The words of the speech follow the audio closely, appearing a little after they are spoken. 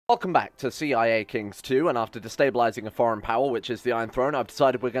Welcome back to CIA Kings 2, and after destabilizing a foreign power, which is the Iron Throne, I've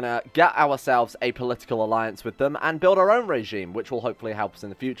decided we're going to get ourselves a political alliance with them and build our own regime, which will hopefully help us in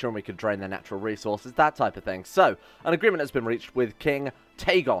the future, and we can drain their natural resources, that type of thing. So, an agreement has been reached with King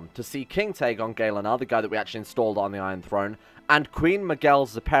Taegon to see King Taegon Galenar, the guy that we actually installed on the Iron Throne, and Queen Miguel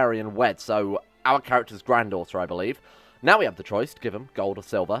Zapaeryan wed, so our character's granddaughter, I believe. Now we have the choice to give him gold or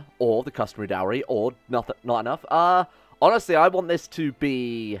silver, or the customary dowry, or not enough. Honestly, I want this to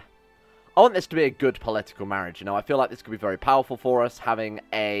be a good political marriage, you know. I feel like this could be very powerful for us, having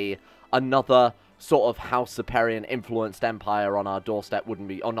another sort of House Zapaeryan influenced empire on our doorstep wouldn't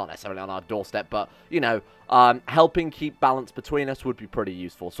be, or not necessarily on our doorstep, but, you know, helping keep balance between us would be pretty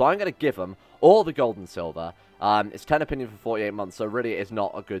useful. So I'm going to give them all the gold and silver. It's 10 opinion for 48 months, so really it is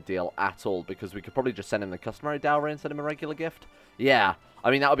not a good deal at all, because we could probably just send him the customary dowry and send him a regular gift. Yeah,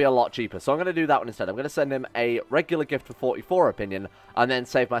 I mean, that would be a lot cheaper, so I'm going to do that one instead. I'm going to send him a regular gift for 44 opinion, and then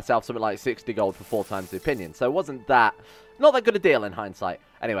save myself something like 60 gold for 4 times the opinion. So it wasn't not that good a deal in hindsight.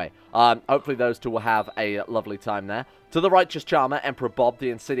 Anyway, hopefully those two will have a lovely time there. To the Righteous Charmer, Emperor Bob, the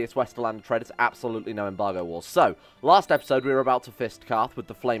Insidious Westerlander Traders, absolutely no embargo wars. So, last episode we were about to fist Karth with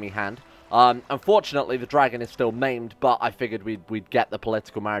the Flaming Hand. Unfortunately, the dragon is still maimed, but I figured we'd get the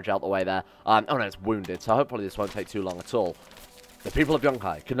political marriage out the way there. Oh no, it's wounded, so hopefully this won't take too long at all. The people of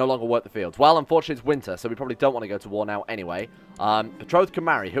Yonghai can no longer work the fields. Well, unfortunately, it's winter, so we probably don't want to go to war now anyway. Betrothed can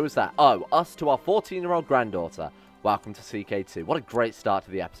marry. Who is that? Oh, us to our 14-year-old granddaughter. Welcome to CK2. What a great start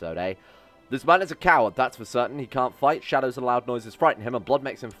to the episode, eh? This man is a coward, that's for certain. He can't fight. Shadows and loud noises frighten him, and blood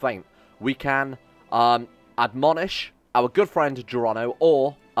makes him faint. We can admonish our good friend Gerono,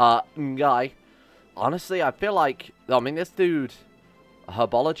 or Ngai. Honestly, I feel like, I mean, this dude,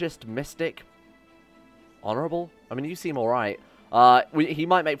 herbologist, mystic, honorable. I mean, you seem alright. He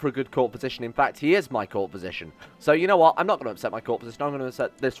might make for a good court position. In fact, he is my court position. So, you know what? I'm not going to upset my court position. I'm going to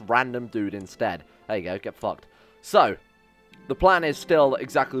upset this random dude instead. There you go. Get fucked. So, the plan is still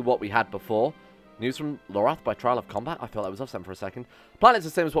exactly what we had before. News from Lorath by trial of combat. I thought that was off them for a second. Plan is the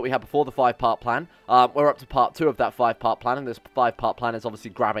same as what we had before, the 5-part plan. We're up to part 2 of that 5-part plan, and this 5-part plan is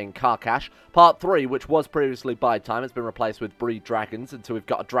obviously grabbing Karkash. Part 3, which was previously Bide Time, has been replaced with Breed Dragons until we've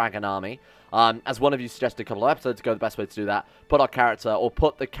got a dragon army. As one of you suggested a couple of episodes ago, the best way to do that, put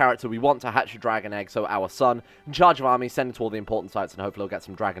the character we want to hatch a dragon egg, so our son, in charge of army, send it to all the important sites, and hopefully we'll get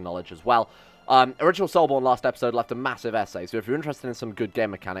some dragon knowledge as well. Original Soulborn last episode left a massive essay, so if you're interested in some good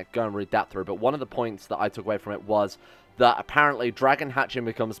game mechanic, go and read that through. But one of the points that I took away from it was that apparently dragon hatching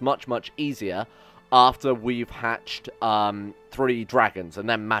becomes much, much easier after we've hatched 3 dragons, and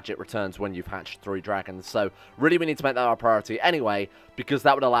then magic returns when you've hatched 3 dragons. So really we need to make that our priority anyway, because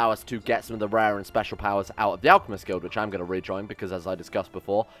that would allow us to get some of the rare and special powers out of the Alchemist Guild, which I'm going to rejoin, because as I discussed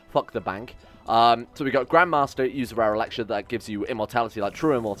before, fuck the bank. So we got Grandmaster, use a rare elixir that gives you immortality, like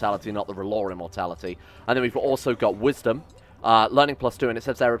true immortality, not the R'hllor immortality. And then we've also got Wisdom, learning +2, and it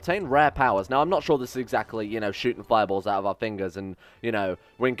says they obtain rare powers. Now, I'm not sure this is exactly, you know, shooting fireballs out of our fingers and, you know,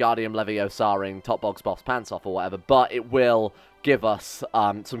 Wingardium Leviosaring Topbog Spoff's pants off or whatever, but it will give us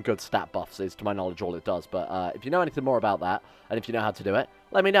some good stat buffs, is to my knowledge all it does. But if you know anything more about that, and if you know how to do it,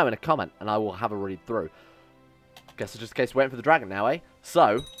 let me know in a comment, and I will have a read through. Guess it's just a case of waiting for the dragon now, eh?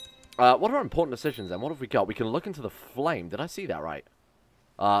 So, what are our important decisions then? What have we got? We can look into the flame. Did I see that right?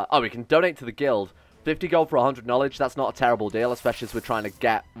 Oh, we can donate to the guild. 50 gold for 100 knowledge, that's not a terrible deal, especially as we're trying to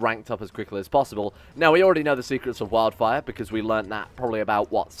get ranked up as quickly as possible. Now, we already know the secrets of wildfire, because we learned that probably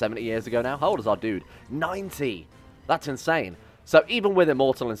about, what, 70 years ago now? How old is our dude? 90! That's insane. So, even with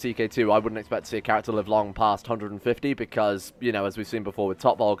Immortal in CK2, I wouldn't expect to see a character live long past 150, because, you know, as we've seen before with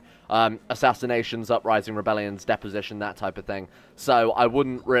Topbog, assassinations, uprising, rebellions, deposition, that type of thing. So, I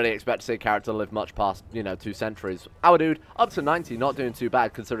wouldn't really expect to see a character live much past, you know, 2 centuries. Our dude, up to 90, not doing too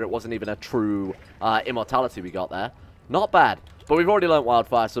bad, considering it wasn't even a true immortality we got there. Not bad. But we've already learnt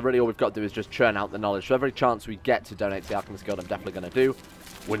Wildfire, so really all we've got to do is just churn out the knowledge. So every chance we get to donate to the Alchemist Guild, I'm definitely going to do.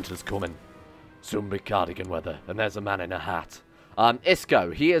 Winter's coming. Soon be cardigan weather, and there's a man in a hat.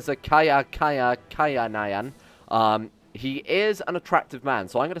 Isco, he is a Kaya Nayan. He is an attractive man,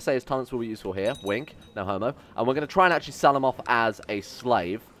 so I'm going to say his talents will be useful here. Wink, no homo. And we're going to try and actually sell him off as a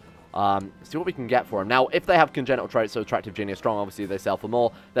slave. See what we can get for him. Now, if they have congenital traits, so attractive, genius, strong, obviously they sell for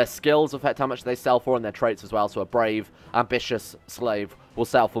more. Their skills affect how much they sell for, and their traits as well. So a brave, ambitious slave will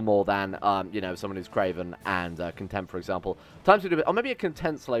sell for more than, you know, someone who's craven and content, for example. Times we do it, or maybe a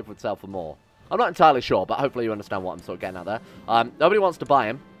content slave would sell for more. I'm not entirely sure, but hopefully you understand what I'm sort of getting at there. Nobody wants to buy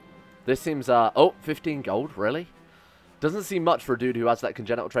him. This seems, oh, 15 gold, really? Doesn't seem much for a dude who has that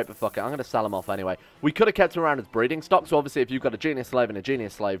congenital trait, but fuck it, I'm going to sell him off anyway. We could have kept him around as breeding stock, so obviously if you've got a genius slave and a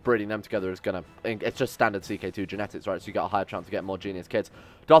genius slave, breeding them together is going to... It's just standard CK2 genetics, right? So you got a higher chance of getting more genius kids.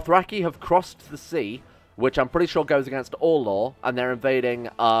 Dothraki have crossed the sea, which I'm pretty sure goes against all law, and they're invading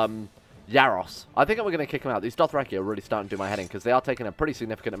Yaros. I think we're going to kick them out. These Dothraki are really starting to do my head in, because they are taking a pretty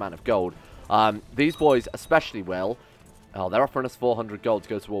significant amount of gold. These boys especially will. Oh, they're offering us 400 gold to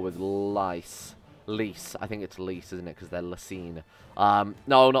go to war with Lease. I think it's Lease, isn't it? Because they're Lysine.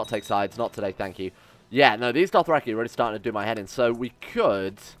 No, not take sides. Not today, thank you. Yeah, no, these Dothraki are really starting to do my head in. So we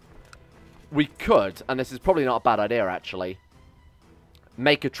could, and this is probably not a bad idea, actually,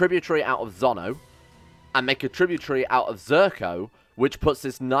 make a tributary out of Zono and make a tributary out of Zerko, which puts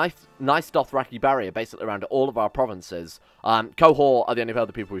this nice Dothraki barrier basically around all of our provinces. Cohort are the only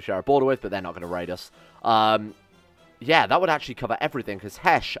other people we share a border with, but they're not going to raid us. Yeah, that would actually cover everything, because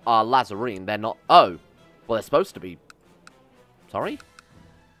Hesh are Lazarene. They're not... Oh. Well, they're supposed to be... Sorry?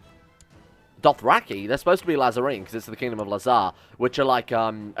 Dothraki? They're supposed to be Lazarene, because it's the Kingdom of Lazar, which are like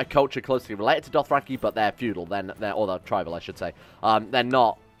a culture closely related to Dothraki, but they're feudal. Or they're tribal, I should say. They're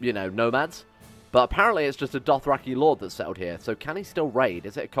not, you know, nomads. But apparently it's just a Dothraki lord that's settled here. So can he still raid?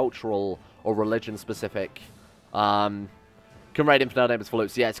 Is it a cultural or religion-specific... Can raid infidel neighbors for loot.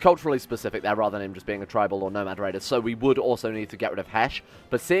 So yeah, it's culturally specific there rather than him just being a tribal or nomad raider. So we would also need to get rid of Hesh.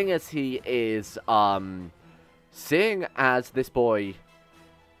 But seeing as he is, seeing as this boy,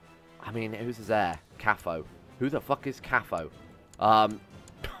 I mean, who's his heir? Caffo. Who the fuck is Caffo? What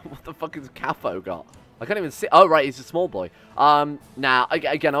the fuck has Caffo got? I can't even see. Oh, right, he's a small boy. Now,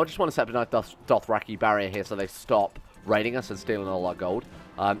 again, I just want to set up a nice Dothraki barrier here so they stop raiding us and stealing all our gold.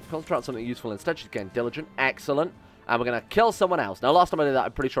 Concentrate on something useful instead. She's getting diligent. Excellent. And we're going to kill someone else. Now, last time I did that,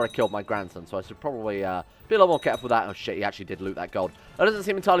 I'm pretty sure I killed my grandson. So I should probably be a little more careful with that. Oh, shit, he actually did loot that gold. That doesn't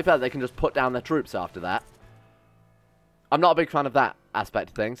seem entirely fair that they can just put down their troops after that. I'm not a big fan of that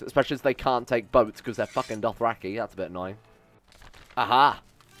aspect of things. Especially as they can't take boats because they're fucking Dothraki. That's a bit annoying. Aha.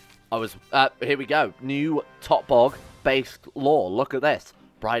 Here we go. New Topbog-based lore. Look at this.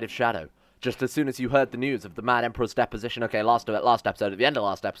 Bride of Shadow. Just as soon as you heard the news of the Mad Emperor's deposition, okay, last episode, at the end of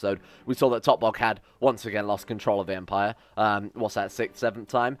last episode, we saw that Topbog had once again lost control of the Empire. What's that, 6th, 7th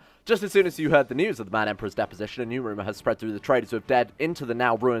time? Just as soon as you heard the news of the Mad Emperor's deposition, a new rumor has spread through the traders who have dared into the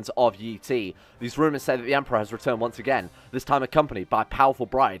now ruins of Yi Ti. These rumors say that the Emperor has returned once again, this time accompanied by a powerful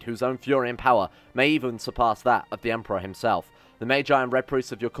bride whose own fury and power may even surpass that of the Emperor himself. The Magi and Red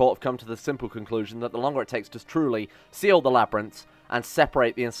Priests of your court have come to the simple conclusion that the longer it takes to truly seal the labyrinths and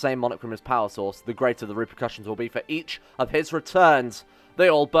separate the insane monarch from his power source, the greater the repercussions will be for each of his returns. They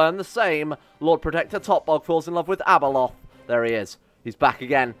all burn the same. Lord Protector Topbog falls in love with Abeloth. There he is. He's back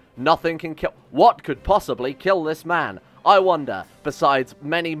again. Nothing can kill... What could possibly kill this man? I wonder, besides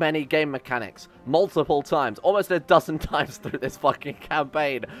many, many game mechanics, multiple times, almost a dozen times through this fucking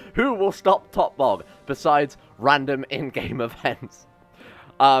campaign, who will stop Topbog besides random in-game events?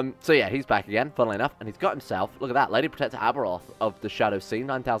 So yeah, he's back again, funnily enough, and he's got himself, look at that, Lady Protector Aberoth of the Shadow Sea,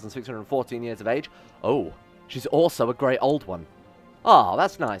 9,614 years of age. Oh, she's also a great old one. Oh,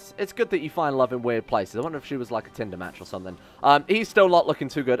 that's nice. It's good that you find love in weird places. I wonder if she was like a Tinder match or something. He's still not looking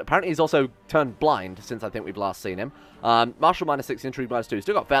too good. Apparently he's also turned blind since I think we've last seen him. Martial -6, Intrigue -2.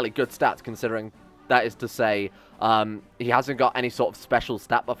 Still got fairly good stats considering, that is to say, he hasn't got any sort of special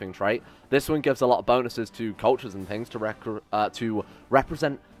stat buffing trait. This one gives a lot of bonuses to cultures and things to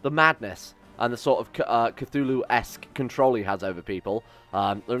represent the madness and the sort of Cthulhu-esque control he has over people.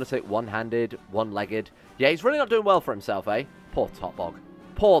 Lunatic, one-handed, one-legged. Yeah, he's really not doing well for himself, eh? Poor Topbog.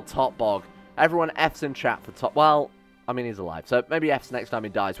 Poor Topbog. Everyone F's in chat for Top... Well, I mean, he's alive. So maybe F's next time he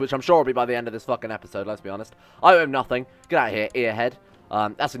dies, which I'm sure will be by the end of this fucking episode, let's be honest. I owe him nothing. Get out of here, earhead.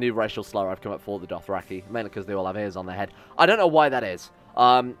 That's a new racial slur I've come up for the Dothraki, mainly because they all have ears on their head. I don't know why that is.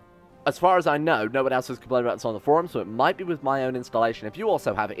 As far as I know, no one else has complained about this on the forum, so it might be with my own installation. If you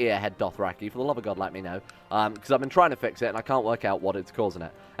also have earhead Dothraki, for the love of God, let me know. Because I've been trying to fix it, and I can't work out what it's causing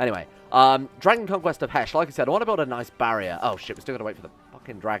it. Anyway, Dragon Conquest of Hesh. Like I said, I want to build a nice barrier. Oh, shit, we still got to wait for the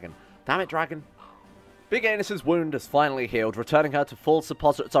fucking dragon. Damn it, dragon. Big Anus's wound has finally healed, returning her to full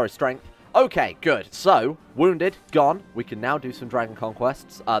strength. Okay, good. So, wounded, gone. We can now do some Dragon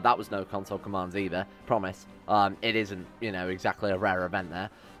Conquests. That was no console commands either. Promise. It isn't, you know, exactly a rare event there.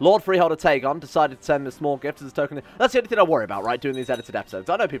 Lord Freehold of Tagon decided to send a small gift as a token. That's the only thing I worry about, right, doing these edited episodes.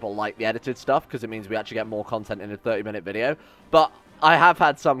 I know people like the edited stuff, because it means we actually get more content in a 30-minute video. But I have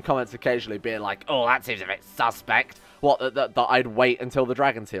had some comments occasionally being like, oh, that seems a bit suspect. What, that I'd wait until the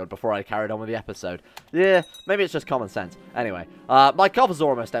dragon's healed before I carried on with the episode. Yeah, maybe it's just common sense. Anyway, my coffers are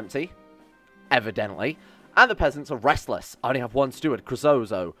almost empty. Evidently. And the peasants are restless. I only have one steward,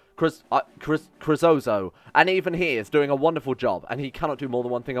 Chrysozo. Chrysozo. And even he is doing a wonderful job, and he cannot do more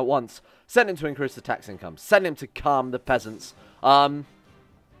than one thing at once. Send him to increase the tax income. Send him to calm the peasants.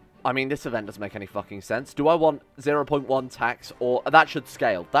 I mean, this event doesn't make any fucking sense. Do I want 0.1 tax, or... That should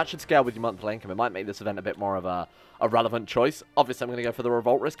scale. That should scale with your monthly income. It might make this event a bit more of a relevant choice. Obviously, I'm going to go for the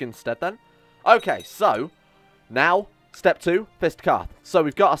revolt risk instead then. Okay, so... Now, step 2, Fist Karth. So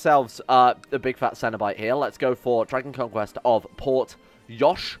we've got ourselves a big fat Cenobite here. Let's go for Dragon Conquest of Port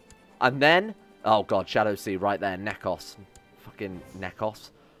Yosh. And then... Oh god, Shadow Sea right there. Nekos. Fucking Nekos.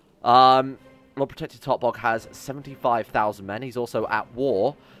 Lord Protector Topbog has 75,000 men. He's also at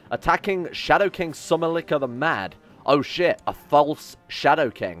war. Attacking Shadow King Sumalika the Mad. Oh shit, a false Shadow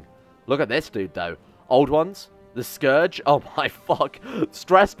King. Look at this dude though. Old ones, the Scourge. Oh my fuck.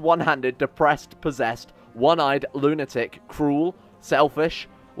 Stressed, one-handed, depressed, possessed, one-eyed, lunatic, cruel, selfish.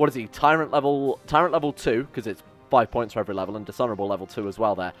 What is he? Tyrant level 2, because it's 5 points for every level, and Dishonorable level 2 as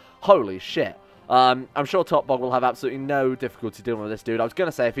well there. Holy shit. I'm sure Topbog will have absolutely no difficulty dealing with this dude. I was going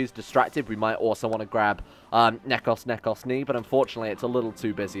to say if he's distracted, we might also want to grab Nekos knee, but unfortunately it's a little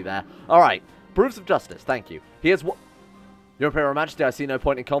too busy there. Alright, proofs of justice, thank you. Here's what... Your Imperial Majesty, I see no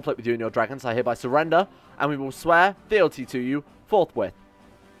point in conflict with you and your dragons. I hereby surrender, and we will swear fealty to you forthwith.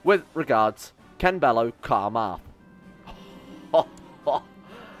 With regards, Ken Bello Karmath.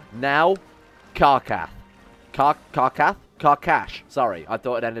 Now, Karkath. Karkash. Sorry, I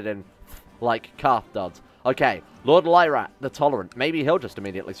thought it ended in... like Karth does. Okay, Lord Lyrat, the Tolerant. Maybe he'll just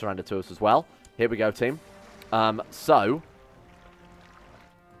immediately surrender to us as well. Here we go, team.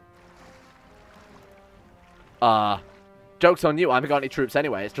 Joke's on you, I haven't got any troops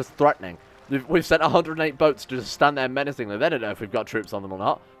anyway. It's just threatening. We've sent 108 boats to just stand there menacingly. They don't know if we've got troops on them or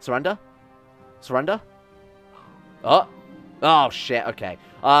not. Surrender? Surrender? Oh, shit, okay.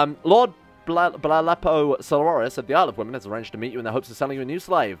 Lord Blalepo Stellaris of the Isle of Women has arranged to meet you in the hopes of selling you a new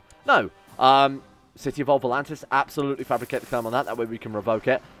slave. No. City of Old Valyria, absolutely fabricate the claim on that. That way we can revoke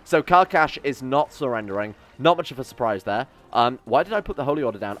it. So Karkash is not surrendering. Not much of a surprise there. Why did I put the Holy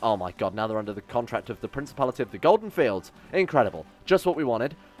Order down? Oh my god, now they're under the contract of the Principality of the Golden Fields. Incredible. Just what we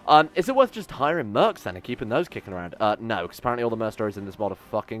wanted. Is it worth just hiring mercs then and keeping those kicking around? No, because apparently all the mercenaries in this mod are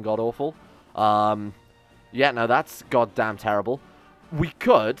fucking god-awful. Yeah, no, that's goddamn terrible.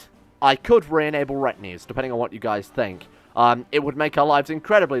 I could re-enable retinues, depending on what you guys think. It would make our lives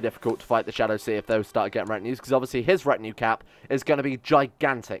incredibly difficult to fight the Shadow Sea if those started getting retinues, because obviously his retinue cap is going to be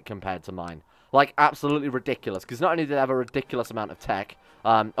gigantic compared to mine. Like, absolutely ridiculous, because not only do they have a ridiculous amount of tech,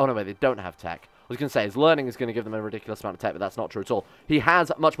 oh no, wait, they don't have tech. I was going to say, his learning is going to give them a ridiculous amount of tech, but that's not true at all. He has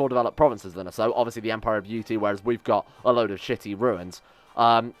much more developed provinces than us, so obviously the Empire of Beauty, whereas we've got a load of shitty ruins.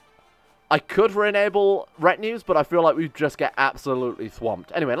 I could re-enable retinues, but I feel like we'd just get absolutely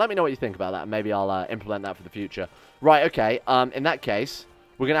swamped. Anyway, let me know what you think about that, and maybe I'll implement that for the future. Right, okay, in that case,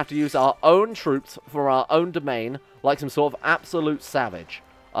 we're going to have to use our own troops for our own domain, like some sort of absolute savage.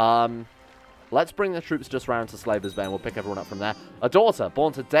 Let's bring the troops just round to Slaver's Bay, and we'll pick everyone up from there. A daughter,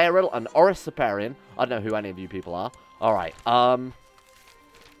 born to Daryl and Oris Zapaeryan. I don't know who any of you people are. Alright,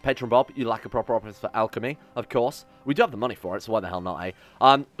 Patron Bob, you lack a proper office for alchemy, of course. We do have the money for it, so why the hell not, eh?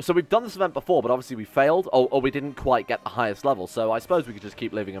 So we've done this event before, but obviously we failed, or we didn't quite get the highest level, so I suppose we could just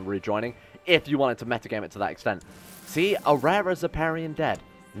keep living and rejoining, if you wanted to metagame it to that extent. See, Aurora Zapaeryan dead.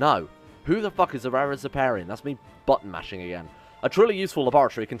 No. Who the fuck is Aurora Zapaeryan? That's me button mashing again. A truly useful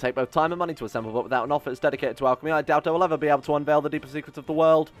laboratory can take both time and money to assemble, but without an office dedicated to alchemy, I doubt I will ever be able to unveil the deeper secrets of the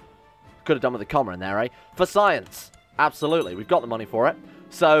world. Could have done with a comma in there, eh? For science. Absolutely. We've got the money for it.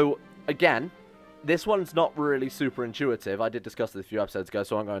 So, again, this one's not really super intuitive. I did discuss this a few episodes ago,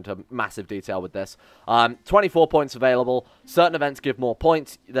 so I won't go into massive detail with this. 24 points available. Certain events give more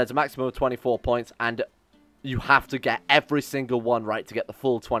points. There's a maximum of 24 points, and you have to get every single one right to get the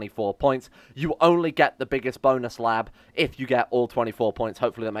full 24 points. You only get the biggest bonus lab if you get all 24 points.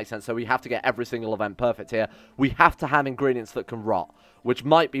 Hopefully that makes sense. So we have to get every single event perfect here. We have to have ingredients that can rot, which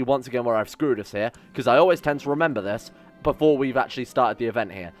might be, once again, where I've screwed us here, because I always tend to remember this before we've actually started the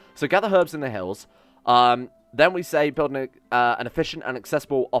event here. So gather herbs in the hills. Then we say build an efficient and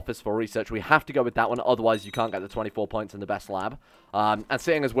accessible office for research. We have to go with that one, otherwise you can't get the 24 points in the best lab. And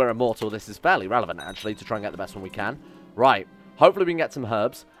seeing as we're immortal, this is fairly relevant, actually, to try and get the best one we can. Right. Hopefully we can get some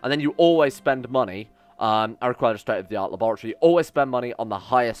herbs. And then you always spend money. I require a state-of-the-art laboratory. Always spend money on the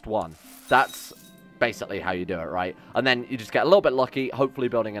highest one. That's basically how you do it, right? And then you just get a little bit lucky, hopefully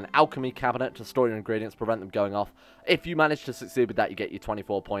building an alchemy cabinet to store your ingredients, prevent them going off. If you manage to succeed with that, you get your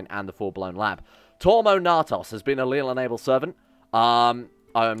 24 point and the full-blown lab. Tormo Nartos has been a Leal-enabled servant. I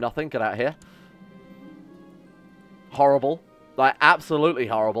am nothing. Get out of here. Horrible. Like, absolutely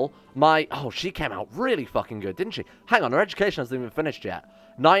horrible. Oh, she came out really fucking good, didn't she? Hang on, her education hasn't even finished yet.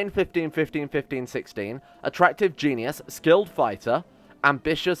 9, 15, 15, 15, 16. Attractive genius, skilled fighter,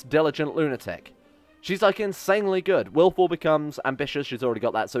 ambitious, diligent lunatic. She's, like, insanely good. Willful becomes ambitious. She's already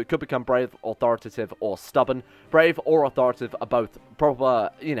got that. So it could become brave, authoritative, or stubborn. Brave or authoritative are both proper,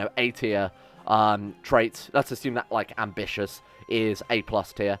 you know, A tier traits. Let's assume that, like, ambitious is A+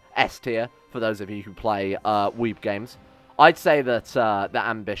 tier. S tier, for those of you who play Weeb games. I'd say that the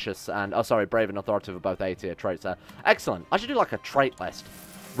ambitious and, brave and authoritative are both A tier traits there. Excellent. I should do, like, a trait list.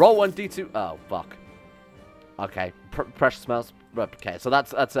 Roll 1d2. Oh, fuck. Okay. Precious smells. Okay, so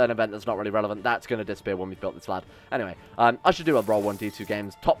that's an event that's not really relevant. That's going to disappear when we've built this lad. Anyway, I should do a roll 1d2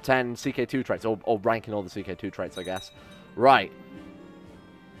 games. Top 10 CK2 traits, or ranking all the CK2 traits, I guess. Right.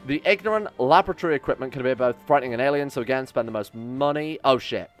 The ignorant laboratory equipment can be both frightening and alien, so again, spend the most money. Oh,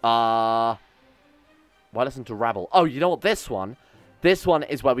 shit. Why listen to rabble? Oh, you know what? This one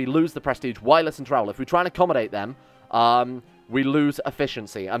is where we lose the prestige. Why listen to rabble? If we try and accommodate them, we lose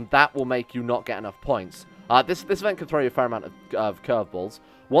efficiency, and that will make you not get enough points. This event can throw you a fair amount of curveballs.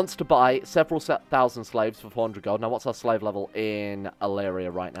 Wants to buy several thousand slaves for 400 gold. Now, what's our slave level in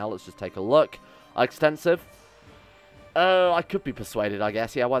Elyria right now? Let's just take a look. Extensive. I could be persuaded, I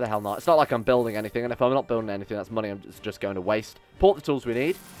guess. Yeah, why the hell not? It's not like I'm building anything, and if I'm not building anything, that's money I'm just going to waste. Port the tools we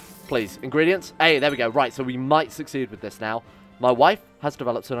need. Please. Ingredients. Hey, there we go. Right, so we might succeed with this now. My wife has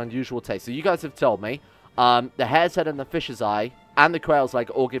developed an unusual taste. So you guys have told me the hare's head and the fish's eye and the quail's leg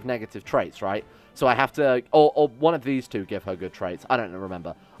all give negative traits, right? So I have to, or one of these two give her good traits. I don't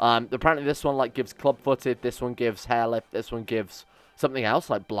remember. Apparently this one, like, gives club-footed. This one gives hair lip. This one gives something else,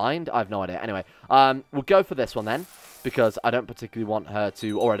 like blind. I have no idea. Anyway, we'll go for this one then, because I don't particularly want her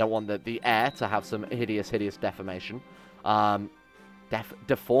to, or I don't want the heir to have some hideous deformation.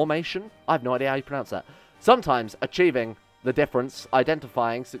 Deformation? I have no idea how you pronounce that. Sometimes achieving the difference,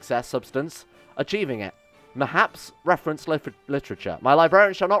 identifying success, substance, achieving it. Perhaps reference literature. My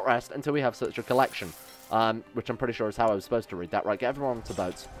librarian shall not rest until we have such a collection. Which I'm pretty sure is how I was supposed to read that. Right, get everyone onto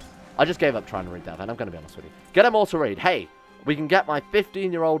boats. I just gave up trying to read that, and I'm going to be honest with you. Get them all to read. Hey, we can get my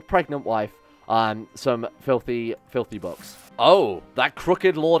 15-year-old pregnant wife some filthy books. Oh, that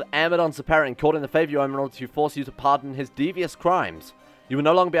crooked Lord Brapaeryan Zapaeryan called in the favor you in order to force you to pardon his devious crimes. You will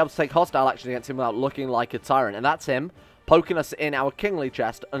no longer be able to take hostile action against him without looking like a tyrant. And that's him poking us in our kingly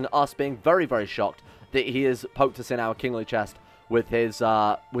chest and us being very, very shocked that he has poked us in our kingly chest with his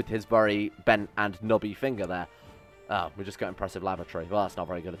very bent and knobby finger there. Oh, we just got impressive laboratory. Well, that's not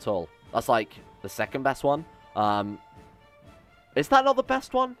very good at all. That's like the second best one. Is that not the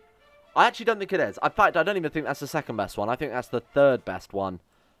best one? I actually don't think it is. In fact, I don't even think that's the second best one. I think that's the third best one.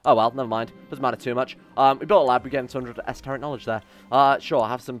 Oh well, never mind. Doesn't matter too much. We built a lab. We get 200 esoteric knowledge there. Sure, I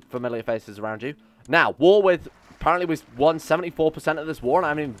have some familiar faces around you. Now, war with... Apparently we won 74% of this war and I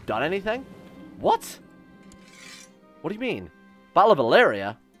haven't even done anything? What? What do you mean? Battle of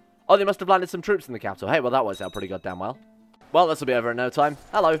Elyria? Oh, they must have landed some troops in the capital. Hey, well, that works out pretty goddamn well. Well, this will be over in no time.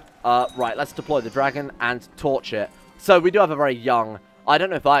 Hello. Right, let's deploy the dragon and torch it. So, we do have a very young... I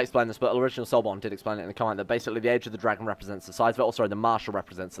don't know if I explained this, but original Soulborn did explain it in the comment that basically the age of the dragon represents the size of it. Also, the marshal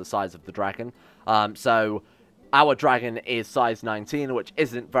represents the size of the dragon. So... Our dragon is size 19, which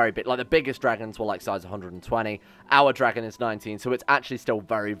isn't very big. Like, the biggest dragons were, like, size 120. Our dragon is 19, so it's actually still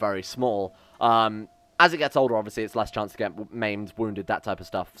very, very small. As it gets older, obviously, it's less chance to get maimed, wounded, that type of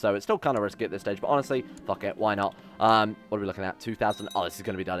stuff. So it's still kind of risky at this stage. But honestly, fuck it, why not? What are we looking at? 2,000? Oh, this is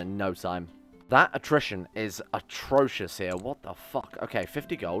going to be done in no time. That attrition is atrocious here. What the fuck? Okay,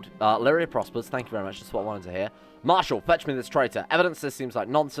 50 gold. Elyria prospers. Thank you very much. That's what I wanted to hear. Marshal, fetch me this traitor. Evidence this seems like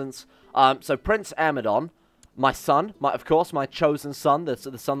nonsense. So Prince Amidon... My son, of course, my chosen son, the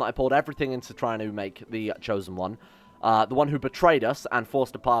son that I poured everything into trying to make the chosen one, the one who betrayed us and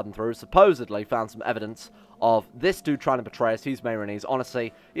forced a pardon through, supposedly found some evidence of this dude trying to betray us. He's Mayronese.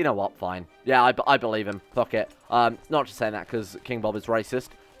 Honestly, you know what? Fine. Yeah, I believe him. Fuck it. Not just saying that because King Bob is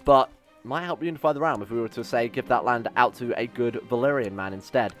racist, but might help unify the realm if we were to, say, give that land out to a good Valyrian man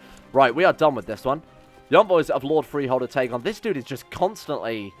instead. Right, we are done with this one. The envoys of Lord Freehold are taking on. This dude is just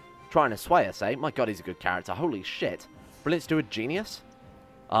constantly... trying to sway us, eh? My god, he's a good character. Holy shit. Brilliant steward, genius.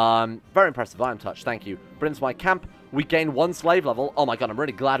 Very impressive. I am touched. Thank you. Brings my camp. We gain 1 slave level. Oh my god, I'm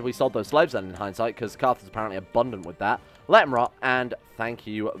really glad we sold those slaves then in hindsight, because Carthage is apparently abundant with that. Let him rot, and thank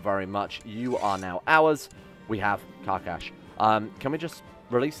you very much. You are now ours. We have Karkash. Can we just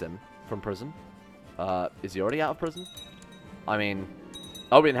release him from prison? Is he already out of prison? I mean...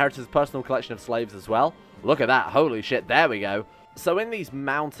 Oh, we inherited his personal collection of slaves as well. Look at that. Holy shit. There we go. So in these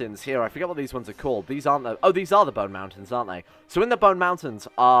mountains here, I forget what these ones are called. These aren't the... Oh, these are the Bone Mountains, aren't they? So in the Bone Mountains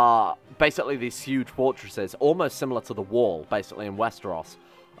are basically these huge fortresses, almost similar to the Wall, basically, in Westeros.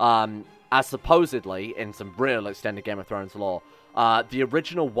 As supposedly, in some real extended Game of Thrones lore, the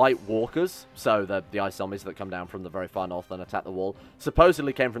original White Walkers, so the ice zombies that come down from the very far north and attack the Wall,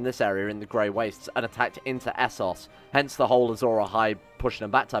 supposedly came from this area in the Grey Wastes and attacked into Essos, hence the whole Azor Ahai pushing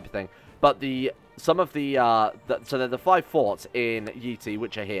them back type of thing. But so there are the 5 forts in Yeeti,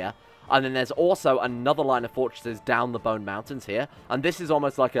 which are here, and then there's also another line of fortresses down the Bone Mountains here, and this is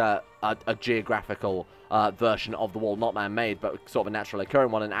almost like a geographical version of the Wall, not man-made, but sort of a naturally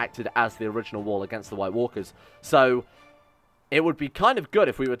occurring one, and acted as the original wall against the White Walkers. So it would be kind of good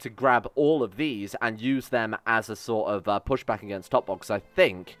if we were to grab all of these and use them as a sort of pushback against Topbog, because I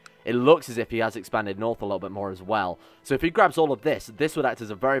think it looks as if he has expanded north a little bit more as well. So if he grabs all of this, this would act as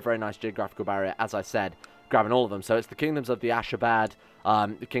a very, very nice geographical barrier, as I said, grabbing all of them. So it's the kingdoms of the Ashabad,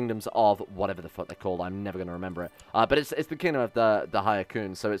 the kingdoms of whatever the fuck they're called. I'm never going to remember it. But it's the kingdom of the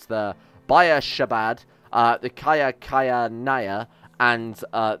Hayakun. So it's the Baya Shabad, the Kaya Naya, and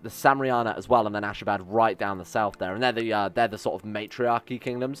the Samriana as well, and then Ashabad right down the south there. And they're the sort of matriarchy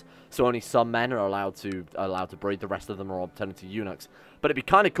kingdoms. So only some men are allowed to breed. The rest of them are all turned into eunuchs. But it'd be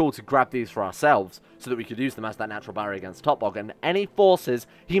kind of cool to grab these for ourselves, so that we could use them as that natural barrier against Topbog and any forces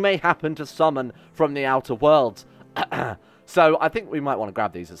he may happen to summon from the outer worlds. So I think we might want to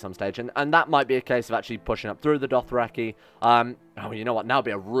grab these at some stage, and that might be a case of actually pushing up through the Dothraki. Oh, you know what? Now would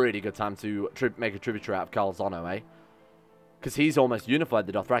be a really good time to make a tributary out of Khal Zono, eh? Because he's almost unified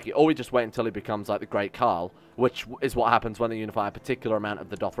the Dothraki. Or we just wait until he becomes like the Great Khal, which is what happens when they unify a particular amount of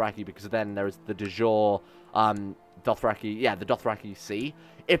the Dothraki, because then there is the de jure Dothraki, yeah, the Dothraki Sea.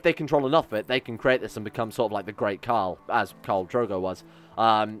 If they control enough of it, they can create this and become sort of like the Great Khal, as Khal Drogo was.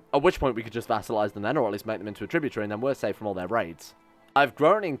 At which point we could just vassalize them then, or at least make them into a tributary, and then we're safe from all their raids. I've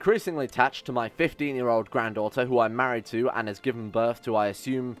grown increasingly attached to my 15-year-old granddaughter, who I'm married to and has given birth to, I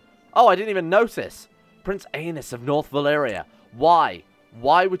assume... Oh, I didn't even notice! Prince Aenys of North Valyria. Why?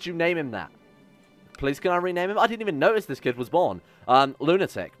 Why would you name him that? Please, can I rename him? I didn't even notice this kid was born.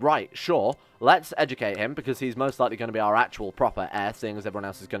 Lunatic. Right, sure. Let's educate him, because he's most likely going to be our actual proper heir, seeing as everyone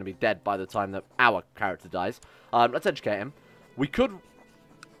else is going to be dead by the time that our character dies. Let's educate him. We could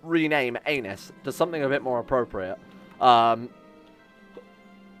rename Aenys to something a bit more appropriate. Why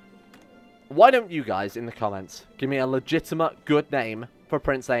don't you guys, in the comments, give me a legitimate good name for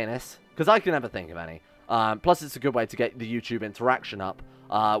Prince Aenys? Because I can never think of any. Plus, it's a good way to get the YouTube interaction up,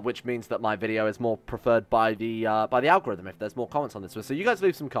 which means that my video is more preferred by the algorithm if there's more comments on this one. So you guys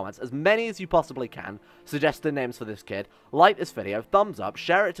leave some comments, as many as you possibly can, suggest the names for this kid, like this video, thumbs up,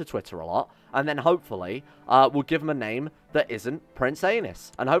 share it to Twitter a lot, and then hopefully we'll give him a name that isn't Prince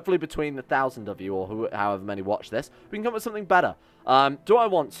Aenys. And hopefully between the 1,000 of you, or however many watch this, we can come up with something better. Do I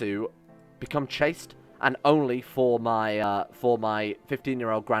want to become chaste and only for my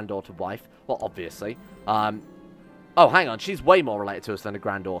 15-year-old granddaughter wife? Well, obviously. Oh, hang on. She's way more related to us than a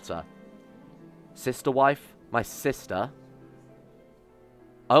granddaughter. Sister wife? My sister?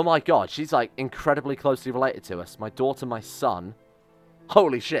 Oh my god. She's, like, incredibly closely related to us. My daughter, my son.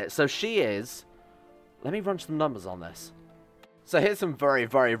 Holy shit. So she is... Let me run some numbers on this. So here's some very,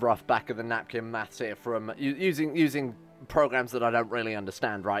 very rough back-of-the-napkin maths here from using programs that I don't really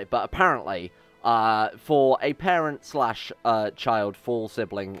understand, right? But apparently... for a parent/child full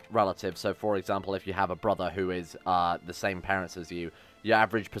sibling relative, so for example, if you have a brother who is the same parents as you, your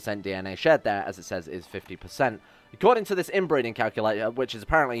average percent DNA shared there, as it says, is 50%. According to this inbreeding calculator, which is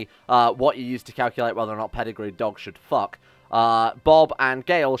apparently what you use to calculate whether or not pedigreed dogs should fuck, Bob and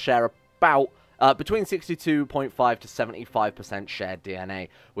Gail share about between 62.5 to 75% shared DNA,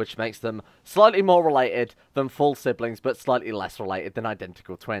 which makes them slightly more related than full siblings, but slightly less related than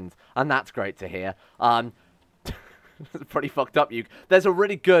identical twins. And that's great to hear. Pretty fucked up, you. There's a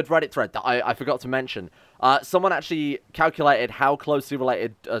really good Reddit thread that I forgot to mention. Someone actually calculated how closely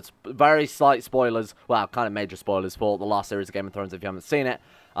related, very slight spoilers, well, kind of major spoilers for the last series of Game of Thrones if you haven't seen it.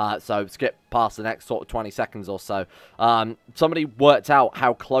 So skip past the next sort of 20 seconds or so. Somebody worked out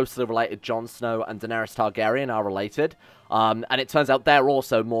how closely related Jon Snow and Daenerys Targaryen are related. And it turns out they're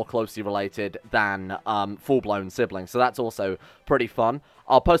also more closely related than full-blown siblings. So that's also pretty fun.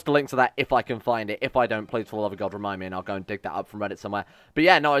 I'll post a link to that if I can find it. If I don't, please, for the love of God, remind me, and I'll go and dig that up from Reddit somewhere. But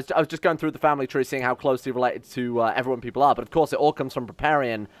yeah, no, I was just going through the family tree, seeing how closely related to everyone people are. But of course, it all comes from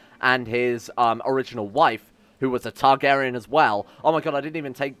Brapaeryan and his original wife, who was a Targaryen as well. Oh my god, I didn't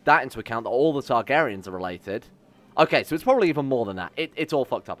even take that into account, that all the Targaryens are related. Okay, so it's probably even more than that. It's all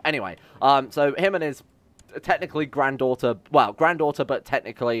fucked up. Anyway, so him and his technically granddaughter, well, granddaughter, but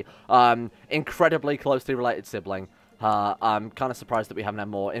technically incredibly closely related sibling, I'm kind of surprised that we haven't had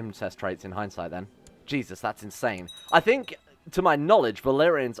more incest traits in hindsight then. Jesus, that's insane. I think, to my knowledge,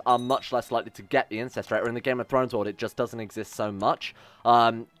 Valyrians are much less likely to get the incest trait, or in the Game of Thrones world, it just doesn't exist so much.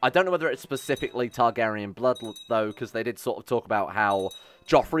 I don't know whether it's specifically Targaryen blood, though, because they did sort of talk about how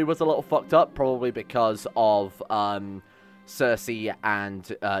Joffrey was a little fucked up, probably because of Cersei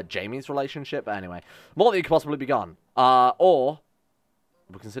and Jaime's relationship. But anyway, more than you could possibly be gone. Or...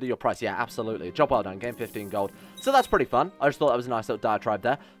 we'll consider your price. Yeah, absolutely. Job well done. Game 15 gold. So that's pretty fun. I just thought that was a nice little diatribe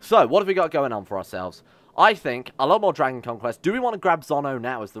there. So, what have we got going on for ourselves? I think a lot more Dragon Conquest. Do we want to grab Zono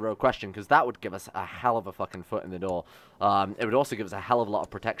now is the real question, because that would give us a hell of a fucking foot in the door. It would also give us a hell of a lot of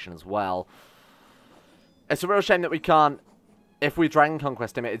protection as well. It's a real shame that we can't... if we Dragon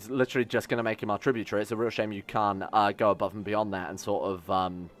Conquest him, it's literally just going to make him our tributary. It's a real shame you can't go above and beyond that and sort of...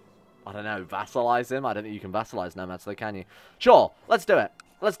 I don't know, vassalize him? I don't think you can vassalize nomads, though, can you? Sure, let's do it.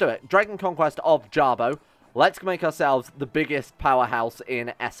 Let's do it. Dragon Conquest of Jarbo. Let's make ourselves the biggest powerhouse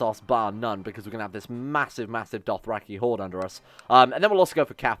in Essos, bar none, because we're going to have this massive, massive Dothraki horde under us. And then we'll also go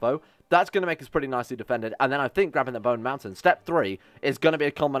for Capo. That's going to make us pretty nicely defended. And then I think grabbing the Bone Mountain. Step 3 is going to be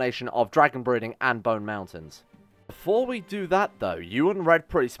a combination of Dragon Breeding and Bone Mountains. Before we do that, though, you and Red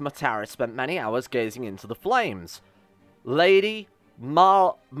Priest Mataris spent many hours gazing into the flames. Lady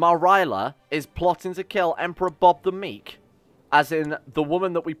Marila is plotting to kill Emperor Bob the Meek, as in the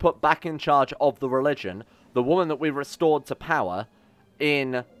woman that we put back in charge of the religion, the woman that we restored to power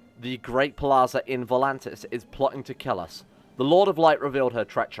in the Great Plaza in Volantis is plotting to kill us. The Lord of Light revealed her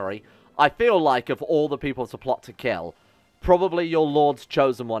treachery. I feel like of all the people to plot to kill, probably your Lord's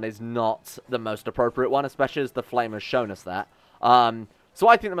chosen one is not the most appropriate one, especially as the flame has shown us that. So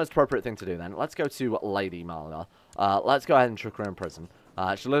I think the most appropriate thing to do then, let's go to Lady Marla. Let's go ahead and trick her in prison.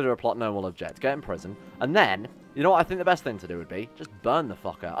 She'll lead her a plot, no one will object. Get in prison. And then, you know what I think the best thing to do would be? Just burn the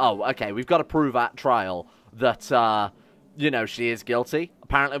fucker. Oh, okay, we've got to prove at trial that, you know, she is guilty.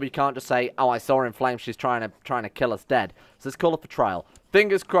 Apparently we can't just say, oh, I saw her in flames, she's trying to kill us dead. So let's call her for trial.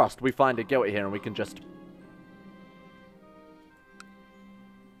 Fingers crossed we find her guilty here and we can just...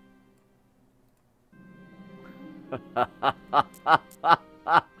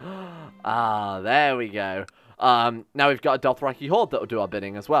 there we go. Now we've got a Dothraki horde that will do our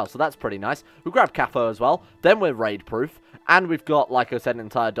bidding as well, so that's pretty nice. We'll grab Caffo as well, then we're raid-proof, and we've got, like I said, an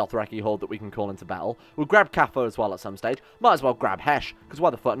entire Dothraki horde that we can call into battle. We'll grab Caffo as well at some stage. Might as well grab Hesh, because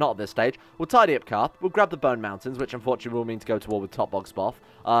why the fuck not at this stage. We'll tidy up Karth, we'll grab the Bone Mountains, which unfortunately will mean to go to war with Topbog Spoff.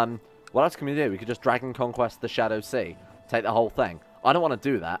 What else can we do? We could just Dragon Conquest the Shadow Sea, take the whole thing. I don't want to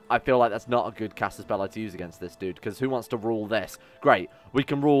do that. I feel like that's not a good caster spell to use against this dude, because who wants to rule this? Great, we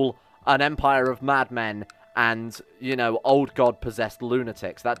can rule an empire of madmen and, you know, old god-possessed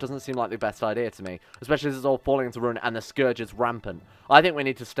lunatics. That doesn't seem like the best idea to me, especially as it's all falling into ruin and the Scourge is rampant. I think we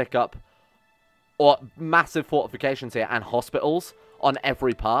need to stick up massive fortifications here and hospitals on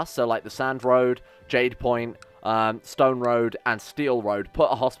every pass. So, like the Sand Road, Jade Point, Stone Road, and Steel Road.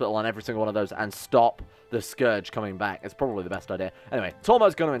 Put a hospital on every single one of those and stop the Scourge coming back. It's probably the best idea. Anyway,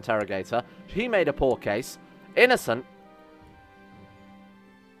 Tormo's going to interrogate her. He made a poor case. Innocent.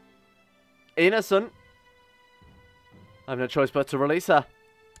 I have no choice but to release her.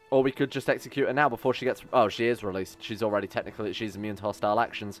 Or we could just execute her now before she gets... oh, she is released. She's already technically... she's immune to hostile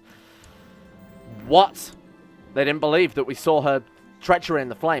actions. What? They didn't believe that we saw her treachery in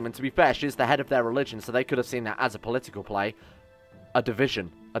the flame. And to be fair, she's the head of their religion, so they could have seen that as a political play. A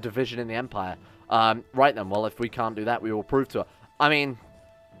division. A division in the Empire. Right then, well, if we can't do that, we will prove to her. I mean...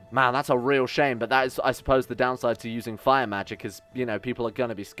 man, that's a real shame, but that is, I suppose, the downside to using fire magic is, you know, people are going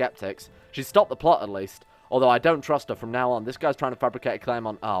to be skeptics. She stopped the plot, at least. Although I don't trust her from now on. This guy's trying to fabricate a claim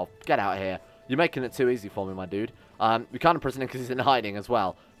on... oh, get out of here. You're making it too easy for me, my dude. We can't imprison him because he's in hiding as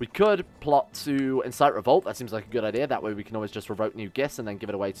well. We could plot to incite revolt. That seems like a good idea. That way we can always just revoke new gifts and then give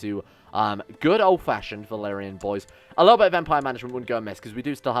it away to good old-fashioned Valyrian boys. A little bit of Empire management wouldn't go amiss because we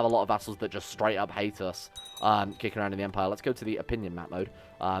do still have a lot of vassals that just straight up hate us kicking around in the Empire. Let's go to the opinion map mode.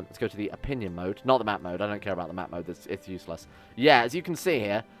 Let's go to the opinion mode. Not the map mode. I don't care about the map mode. It's useless. Yeah, as you can see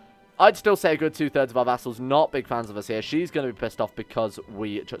here, I'd still say a good 2/3 of our vassals not big fans of us here. She's going to be pissed off because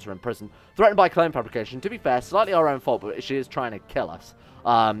we chucked her in prison. Threatened by claim fabrication. To be fair, slightly our own fault, but she is trying to kill us.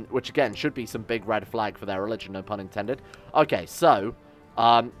 Which, again, should be some big red flag for their religion, no pun intended. Okay, so, what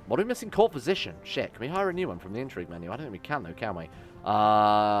are we missing? Court physician. Shit, can we hire a new one from the intrigue menu? I don't think we can, though, can we?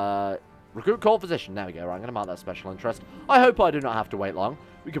 Recruit court physician. There we go. Right, I'm going to mark that special interest. I hope I do not have to wait long.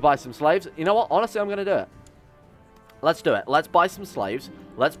 We could buy some slaves. You know what? Honestly, I'm going to do it. Let's do it. Let's buy some slaves.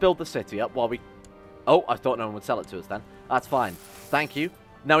 Let's build the city up while we... oh, I thought no one would sell it to us then. That's fine. Thank you.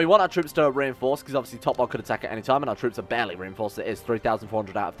 Now, we want our troops to reinforce, because obviously Topbog could attack at any time, and our troops are barely reinforced. It is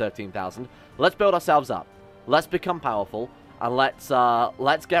 3,400 out of 13,000. Let's build ourselves up. Let's become powerful, and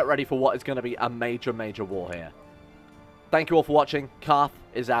let's get ready for what is going to be a major, major war here. Thank you all for watching. Karth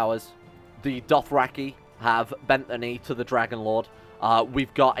is ours. The Dothraki have bent the knee to the Dragonlord.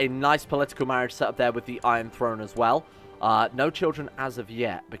 We've got a nice political marriage set up there with the Iron Throne as well. No children as of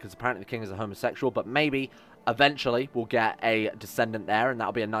yet, because apparently the king is a homosexual, but maybe eventually we'll get a descendant there, and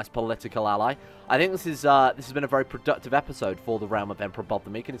that'll be a nice political ally. I think this has been a very productive episode for the realm of Emperor Bob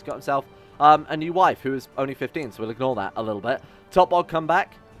the Meek, and he's got himself a new wife who is only 15, so we'll ignore that a little bit. Topbog come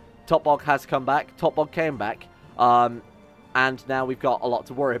back. Topbog has come back. Topbog came back. And now we've got a lot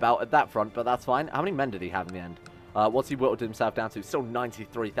to worry about at that front, but that's fine. How many men did he have in the end? What's he whittled himself down to? Still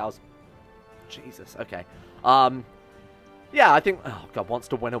 93,000. Jesus, okay. Yeah, I think... Oh, God, wants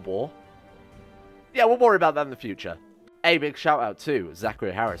to win a war? Yeah, we'll worry about that in the future. A big shout-out to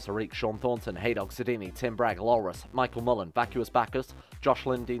Zachary Harris, Arik, Sean Thornton, Haydog Sidini, Tim Bragg, Loris, Michael Mullen, Vacuous Bacchus, Josh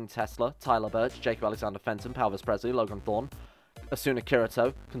Lindeen Tesla, Tyler Birch, Jacob Alexander Fenton, Palvis Presley, Logan Thorne, Asuna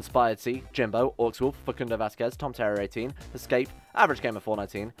Kirito, Conspired C, Jimbo, Orcswolf, Facundo Vasquez, Tom Terrier 18, Escape, Average Gamer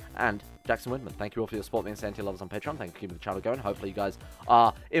 419, and Jackson Widman. Thank you all for your support, the Insanity Lovers on Patreon. Thank you for keeping the channel going. Hopefully you guys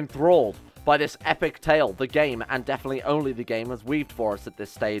are enthralled by this epic tale, the game, and definitely only the game as weaved for us at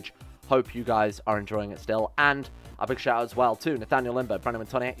this stage. Hope you guys are enjoying it still. And a big shout out as well to Nathaniel Limbo, Brandon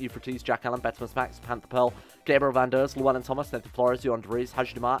Tony, Euphrates, Jack Allen, Bettimus Max, Panther Pearl, Gabriel Van Ders, Llewellyn Thomas, Nathan Flores, Johan DeVries,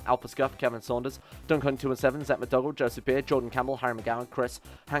 Haji Demar, Alpha Scuff, Kevin Saunders, Duncan 217, Zet McDougall, Joseph Beard, Jordan Campbell, Harry McGowan, Chris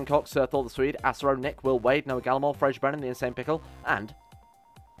Hancock, Sir Thor the Swede, Asero, Nick, Will Wade, Noah Gallimore, Fraser Brennan, The Insane Pickle, and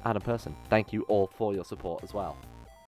Adam Person. Thank you all for your support as well.